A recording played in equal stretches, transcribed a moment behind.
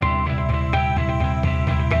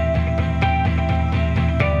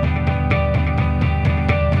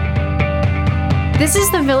This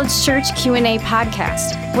is the Village Church Q&A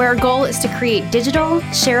podcast, where our goal is to create digital,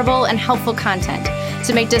 shareable, and helpful content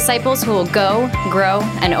to make disciples who will go, grow,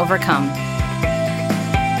 and overcome.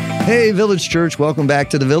 Hey, Village Church, welcome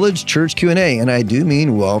back to the Village Church Q&A, and I do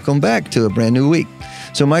mean welcome back to a brand new week.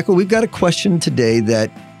 So, Michael, we've got a question today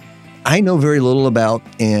that I know very little about,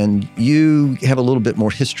 and you have a little bit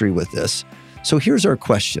more history with this. So here's our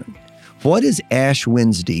question. What is Ash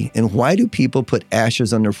Wednesday, and why do people put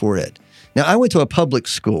ashes on their forehead? Now, I went to a public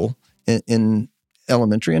school in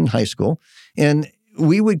elementary and high school, and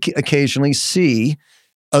we would occasionally see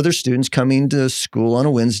other students coming to school on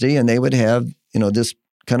a Wednesday, and they would have, this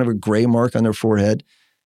kind of a gray mark on their forehead.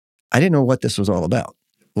 I didn't know what this was all about.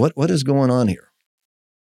 What is going on here?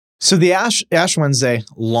 So the Ash Wednesday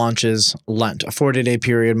launches Lent, a 40-day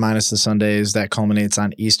period minus the Sundays that culminates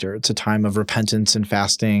on Easter. It's a time of repentance and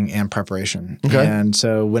fasting and preparation. Okay. And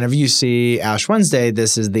so whenever you see Ash Wednesday,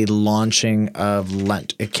 this is the launching of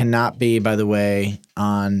Lent. It cannot be, by the way,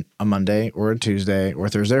 on a Monday or a Tuesday or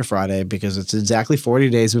Thursday or Friday because it's exactly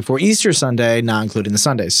 40 days before Easter Sunday, not including the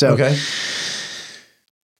Sundays. So. Okay.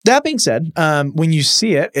 That being said, when you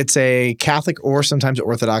see it, it's a Catholic or sometimes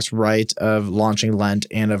Orthodox rite of launching Lent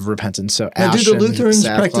and of repentance. So, now, do the Lutherans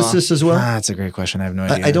practice this as well? That's a great question. I have no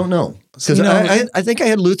idea. I don't know. Because I think I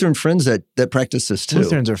had Lutheran friends that practice this too.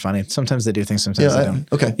 Lutherans are funny. Sometimes they do things, sometimes they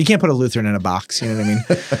don't. Okay. You can't put a Lutheran in a box, you know what I mean?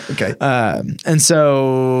 Okay. And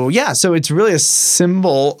so, so it's really a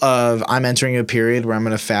symbol of I'm entering a period where I'm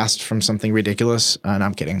going to fast from something ridiculous. No,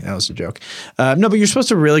 I'm kidding. That was a joke. No, but you're supposed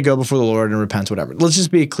to really go before the Lord and repent, whatever. Let's just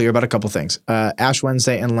be clear about a couple things. Ash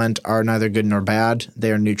Wednesday and Lent are neither good nor bad.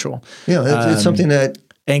 They are neutral. Yeah, it's something that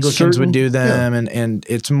Anglicans would do them, and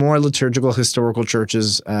it's more liturgical, historical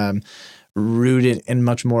churches rooted in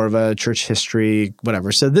much more of a church history,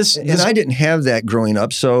 whatever. So this I didn't have that growing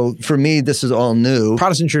up. So for me, this is all new.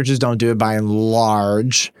 Protestant churches don't do it by and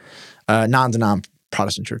large, non-denom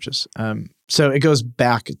Protestant churches. So it goes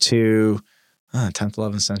back to 10th,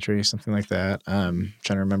 11th century, something like that. Trying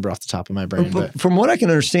to remember off the top of my brain. But from what I can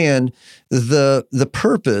understand, the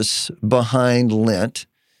purpose behind Lent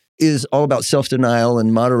is all about self-denial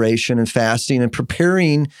and moderation and fasting and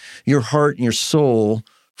preparing your heart and your soul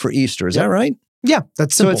for Easter. Is that right? Yeah,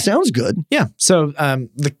 that's simple. So it sounds good. Yeah. So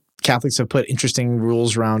the Catholics have put interesting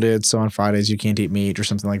rules around it. So on Fridays, you can't eat meat or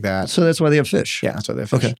something like that. So that's why they have fish. Yeah, that's why they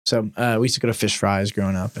have fish. Okay. So we used to go to fish fries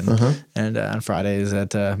growing up and on Fridays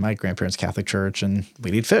at my grandparents' Catholic church, and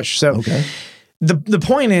we'd eat fish. So the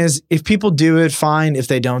point is, if people do it, fine. If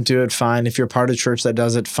they don't do it, fine. If you're part of a church that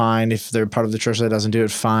does it, fine. If they're part of the church that doesn't do it,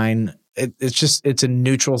 fine. It's a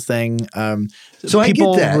neutral thing. So people I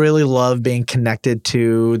get that. Really love being connected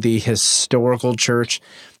to the historical church.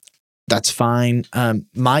 That's fine.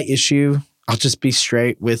 My issue, I'll just be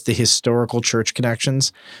straight with the historical church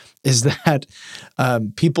connections, is that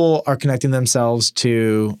people are connecting themselves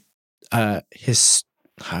to let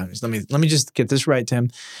me just get this right,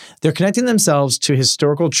 Tim. They're connecting themselves to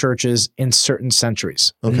historical churches in certain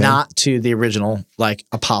centuries, not to the original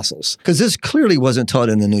apostles. Because this clearly wasn't taught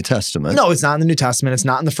in the New Testament. No, it's not in the New Testament. It's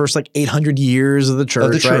not in the first 800 years of the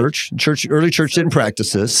church. Early church didn't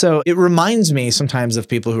practice this. So it reminds me sometimes of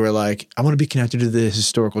people who are like, I want to be connected to the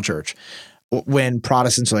historical church. When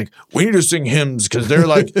Protestants are like, we need to sing hymns because they're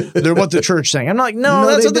they're what the church sang. I'm like, no,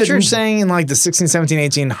 that's what the church sang in the 16, 17,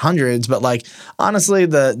 1800s. But honestly,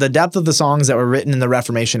 the depth of the songs that were written in the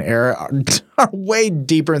Reformation era are way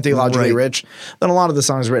deeper and theologically rich than a lot of the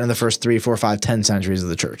songs written in the first 3, 4, 5, 10 centuries of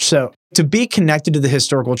the church. So to be connected to the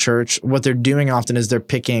historical church, what they're doing often is they're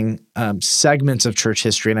picking segments of church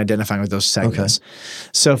history and identifying with those segments. Okay.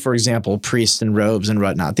 So, for example, priests and robes and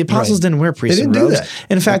whatnot. The apostles didn't wear priests and robes.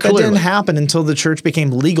 In fact, that didn't happen until the church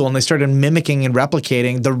became legal and they started mimicking and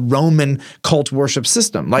replicating the Roman cult worship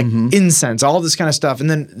system, incense, all this kind of stuff. And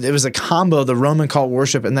then it was a combo of the Roman cult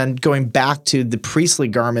worship and then going back to the priestly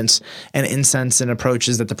garments and incense and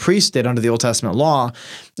approaches that the priests did under the Old Testament law.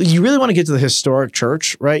 You really want to get to the historic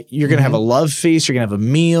church, right? You're going to have a love feast. You're going to have a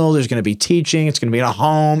meal. There's going to be teaching. It's going to be in a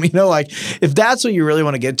home. If that's what you really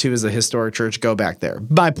want to get to as a historic church, go back there.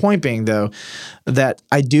 My point being, though, that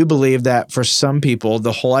I do believe that for some people,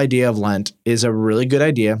 the whole idea of Lent is a really good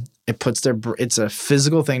idea. It's a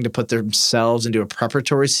physical thing to put themselves into a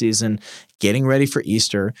preparatory season, getting ready for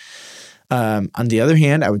Easter. On the other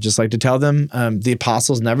hand, I would just like to tell them the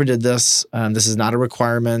apostles never did this. This is not a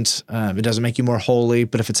requirement. It doesn't make you more holy,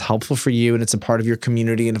 but if it's helpful for you and it's a part of your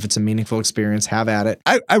community and if it's a meaningful experience, have at it.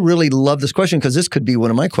 I really love this question because this could be one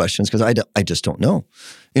of my questions because I just don't know.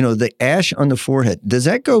 The ash on the forehead, does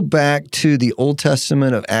that go back to the Old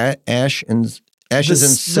Testament of ash and Ashes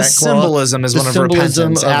and The sackcloth. symbolism is The one of symbolism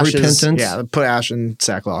repentance. of Ashes, repentance. yeah, put ash and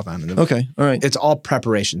sackcloth on it. Okay. All right. It's all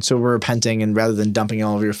preparation. So we're repenting, and rather than dumping it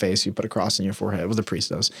all over your face, you put a cross on your forehead. Well, the priest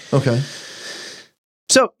does. Okay.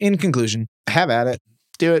 So in conclusion, have at it.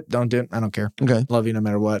 Do it. Don't do it. I don't care. Okay. Love you no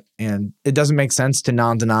matter what. And it doesn't make sense to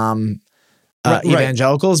non-denom Right.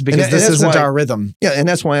 evangelicals because And this that's isn't why- our rhythm. Yeah, and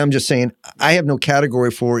that's why I'm just saying I have no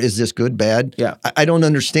category for is this good, bad. Yeah. I don't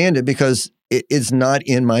understand it because it is not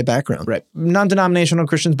in my background. Right. Non-denominational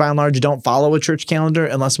Christians, by and large, don't follow a church calendar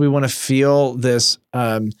unless we want to feel this.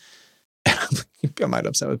 I might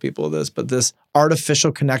upset with people with this, but this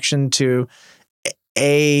artificial connection to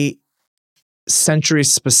a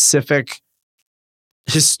century-specific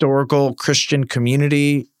historical Christian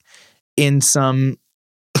community in some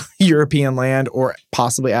European land or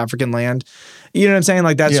possibly African land. You know what I'm saying?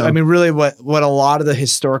 Like that's, Yeah. I mean, really what a lot of the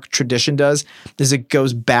historic tradition does is it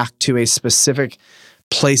goes back to a specific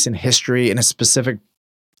place in history and a specific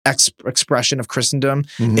expression of Christendom.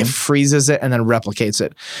 Mhm. It freezes it and then replicates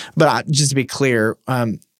it. But just to be clear,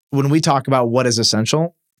 when we talk about what is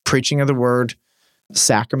essential, preaching of the word,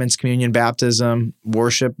 sacraments, communion, baptism,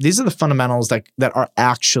 worship, these are the fundamentals that are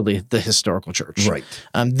actually the historical church. Right.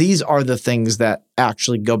 These are the things that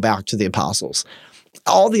actually go back to the apostles.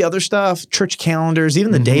 All the other stuff, church calendars,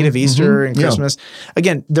 even the date of Easter and Yeah. Christmas,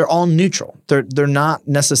 again, they're all neutral. They're not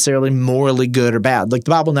necessarily morally good or bad. Like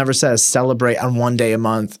the Bible never says celebrate on one day a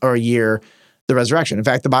month or a year the resurrection. In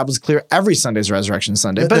fact, the Bible's clear every Sunday is Resurrection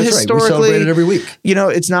Sunday. But That's right. We historically, celebrate it every week. you know,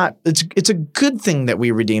 it's not. It's a good thing that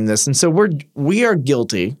we redeem this, and so we are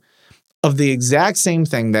guilty of the exact same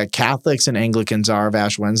thing that Catholics and Anglicans are of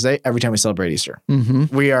Ash Wednesday every time we celebrate Easter.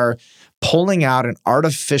 Mm-hmm. We are pulling out an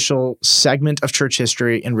artificial segment of church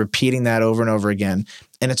history and repeating that over and over again,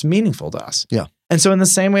 and it's meaningful to us. Yeah. And so in the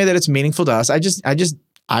same way that it's meaningful to us,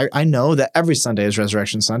 I know that every Sunday is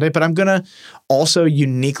Resurrection Sunday, but I'm going to also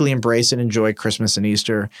uniquely embrace and enjoy Christmas and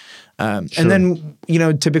Easter. Sure. And then, you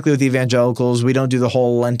know, typically with evangelicals, we don't do the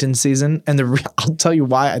whole Lenten season. And I'll tell you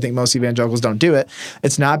why I think most evangelicals don't do it.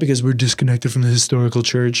 It's not because we're disconnected from the historical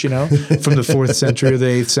church, you know, from the 4th century or the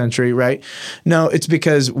 8th century, right? No, it's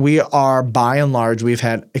because we are, by and large, we've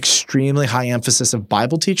had extremely high emphasis of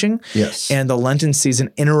Bible teaching. Yes. And the Lenten season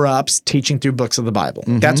interrupts teaching through books of the Bible.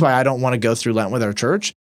 Mm-hmm. That's why I don't want to go through Lent with our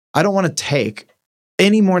church. I don't want to take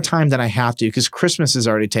any more time than I have to because Christmas is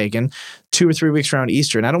already taken 2 or 3 weeks around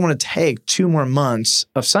Easter. And I don't want to take 2 more months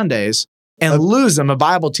of Sundays and lose them a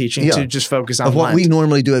Bible teaching to just focus on of what Lent. we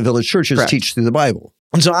normally do at Village Church is Correct. teach through the Bible.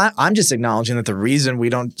 And so I'm just acknowledging that the reason we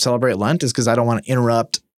don't celebrate Lent is because I don't want to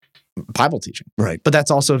interrupt Bible teaching. Right. But that's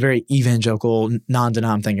also a very evangelical,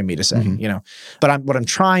 non-denom thing of me to say, Mhm. you know. But what I'm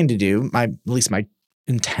trying to do, at least my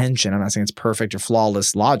intention, I'm not saying it's perfect or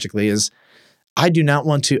flawless logically, is I do not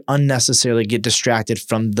want to unnecessarily get distracted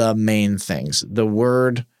from the main things, the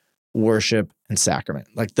word, worship, and sacrament.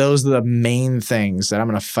 Like those are the main things that I'm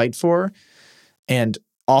going to fight for. And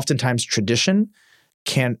oftentimes tradition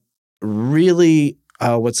can really,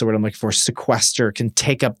 what's the word I'm looking for? Sequester, can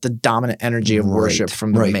take up the dominant energy of worship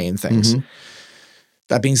from the main things. Mhm.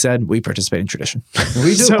 That being said, we participate in tradition.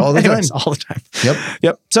 We do all the time. All the time.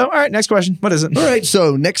 Yep. So, all right, next question. What is it? All right.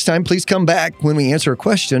 So next time, please come back when we answer a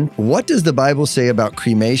question. What does the Bible say about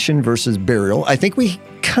cremation versus burial? I think we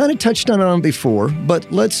kind of touched on it before,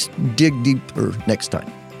 but let's dig deeper next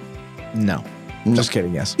time. No. Just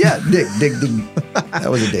kidding, yes. Yeah, dig. That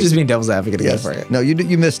was a dig. Just being devil's advocate again Yes. for you. No,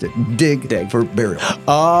 you missed it. Dig for burial.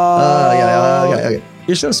 Oh, Yeah.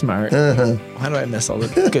 you're so smart. Uh-huh. Why do I miss all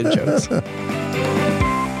the good jokes?